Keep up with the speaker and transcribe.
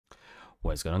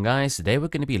What's going on, guys? Today we're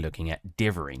going to be looking at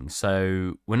dithering.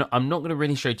 So I'm not going to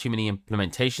really show too many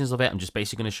implementations of it. I'm just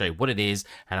basically going to show you what it is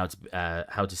and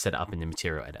how to set it up in the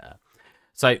material editor.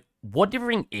 So what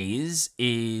dithering is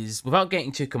without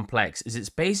getting too complex, is it's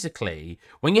basically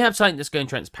when you have something that's going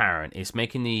transparent, it's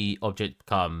making the object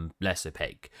become less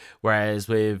opaque. Whereas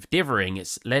with dithering,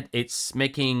 it's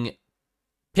making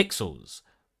pixels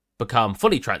become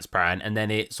fully transparent, and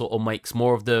then it sort of makes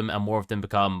more of them, and more of them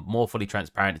become more fully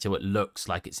transparent until it looks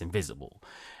like it's invisible.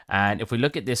 And if we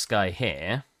look at this guy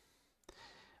here,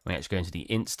 we actually go into the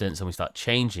instance and we start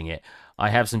changing it. I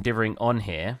have some dithering on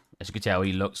here. As you can tell,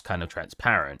 he looks kind of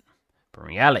transparent, but in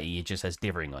reality, it just has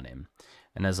dithering on him.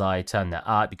 And as I turn that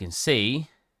up, you can see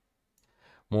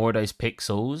more of those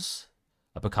pixels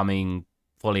are becoming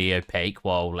fully opaque,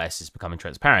 while less is becoming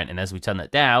transparent. And as we turn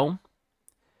that down,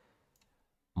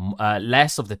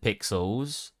 less of the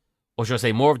pixels, or should I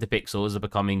say more of the pixels, are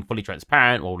becoming fully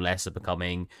transparent, or less are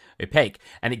becoming opaque.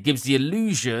 And it gives the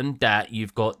illusion that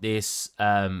you've got this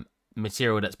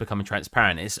material that's becoming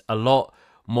transparent. It's a lot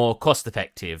more cost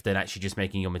effective than actually just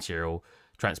making your material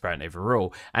transparent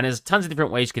overall. And there's tons of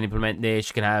different ways you can implement this.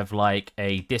 You can have like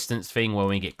a distance thing where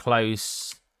when you get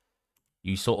close,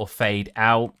 you sort of fade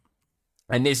out.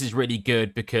 And this is really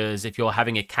good because if you're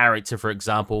having a character, for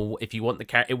example, if you want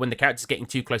when the character's getting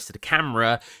too close to the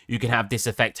camera, you can have this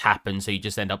effect happen. So you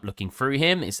just end up looking through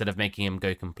him instead of making him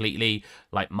go completely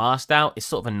like masked out. It's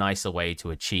sort of a nicer way to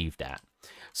achieve that.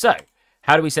 So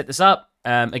how do we set this up?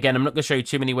 Again, I'm not going to show you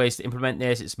too many ways to implement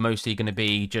this. It's mostly going to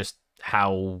be just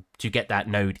how to get that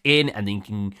node in, and then you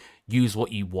can use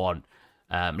what you want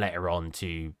later on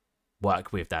to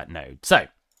work with that node. So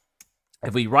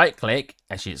if we right click,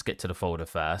 actually let's get to the folder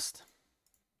first.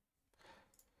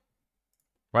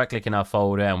 Right click in our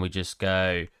folder and we just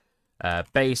go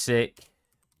basic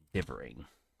dithering.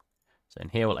 So in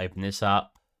here we'll open this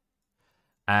up.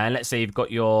 And let's say you've got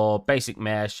your basic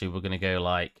mesh. So we're going to go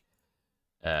like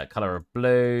color of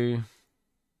blue.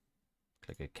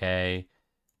 Click OK.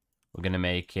 We're going to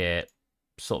make it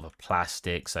sort of a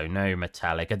plastic, so no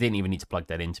metallic. I didn't even need to plug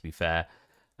that in, to be fair.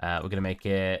 We're going to make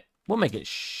it, we'll make it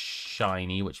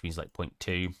shiny, which means like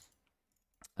 0.2.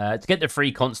 To get the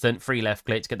free constant, free left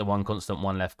click. To get the one constant,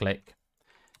 one left click.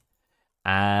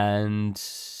 And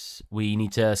we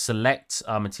need to select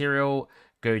our material,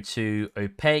 go to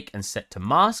opaque and set to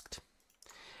masked.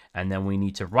 And then we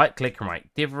need to right click and write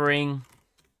dithering.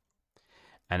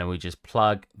 And then we just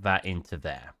plug that into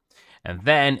there. And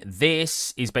then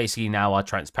this is basically now our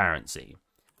transparency.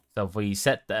 So if we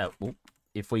set that,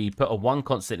 if we put a one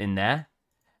constant in there,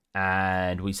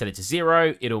 and we set it to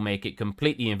 0, it'll make it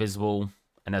completely invisible.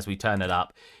 And as we turn it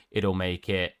up, it'll make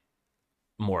it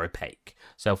more opaque.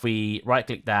 So if we right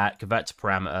click that, convert to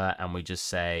parameter, and we just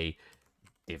say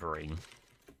dithering.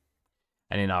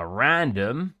 And in our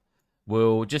random,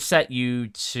 we'll just set you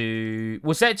to,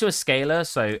 we'll set it to a scalar.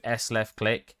 So S left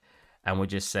click, and we'll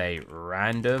just say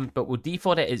random, but we'll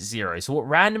default it at 0. So what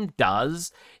random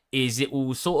does is it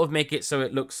will sort of make it so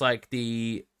it looks like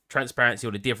the transparency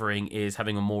or the dithering is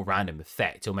having a more random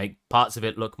effect. It'll make parts of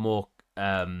it look more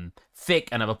thick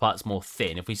and other parts more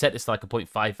thin. If we set this to like a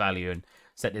 0.5 value and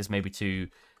set this maybe to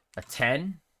a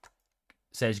 10,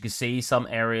 so as you can see, some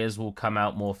areas will come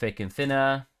out more thick and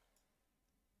thinner.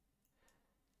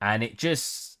 And it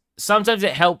just, sometimes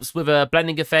it helps with a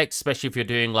blending effect, especially if you're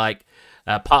doing like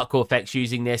particle effects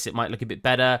using this, it might look a bit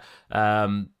better.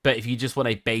 But if you just want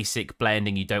a basic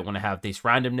blending, you don't want to have this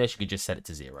randomness, you can just set it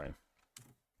to 0.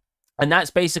 And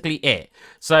that's basically it.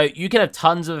 So you can have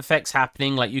tons of effects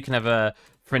happening. Like you can have a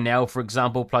Fresnel, for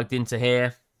example, plugged into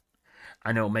here.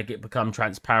 And it'll make it become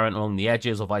transparent along the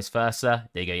edges or vice versa.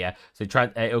 There you go, yeah. So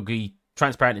it'll be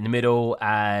transparent in the middle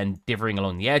and dithering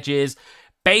along the edges.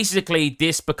 Basically,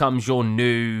 this becomes your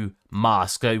new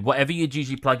mask. So whatever you'd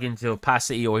usually plug into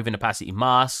opacity or even opacity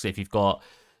masks, if you've got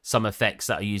some effects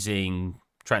that are using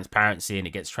transparency and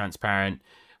it gets transparent,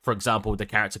 for example, the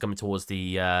character coming towards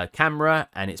the camera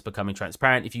and it's becoming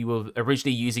transparent. If you were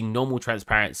originally using normal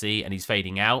transparency and he's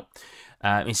fading out,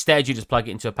 instead you just plug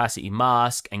it into opacity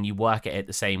mask and you work at it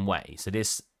the same way. So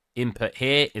this input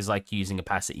here is like using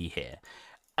opacity here.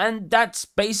 And that's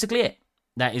basically it.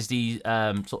 That is the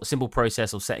sort of simple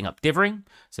process of setting up dithering.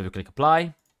 So we click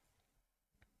apply.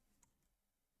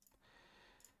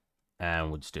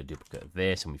 And we'll just do a duplicate of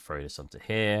this and we throw this onto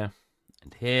here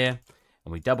and here.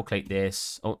 And we double click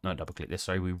this. Oh, no, double click this.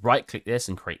 Sorry. We right click this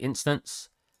and create instance.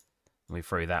 And we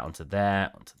throw that onto there,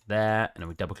 and then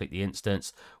we double click the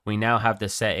instance. We now have the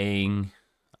setting.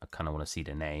 I kind of want to see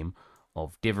the name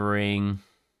of dithering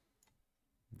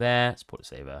there. Let's put a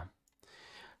saver.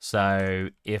 So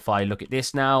if I look at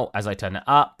this now, as I turn it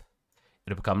up,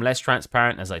 It'll become less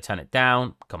transparent as I turn it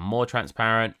down, become more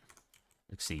transparent.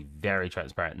 You can see very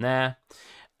transparent there.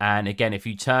 And again, if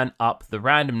you turn up the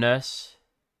randomness,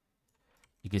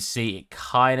 you can see it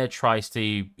kind of tries to...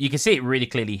 You can see it really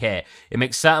clearly here. It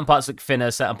makes certain parts look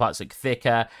thinner, certain parts look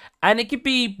thicker. And it could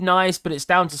be nice, but it's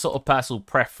down to sort of personal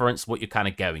preference, what you're kind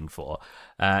of going for.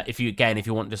 If you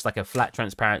want just like a flat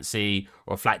transparency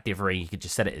or a flat dithering, you could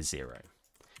just set it as 0.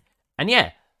 And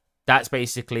yeah, that's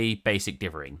basically basic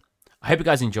dithering. I hope you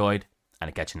guys enjoyed, and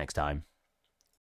I'll catch you next time.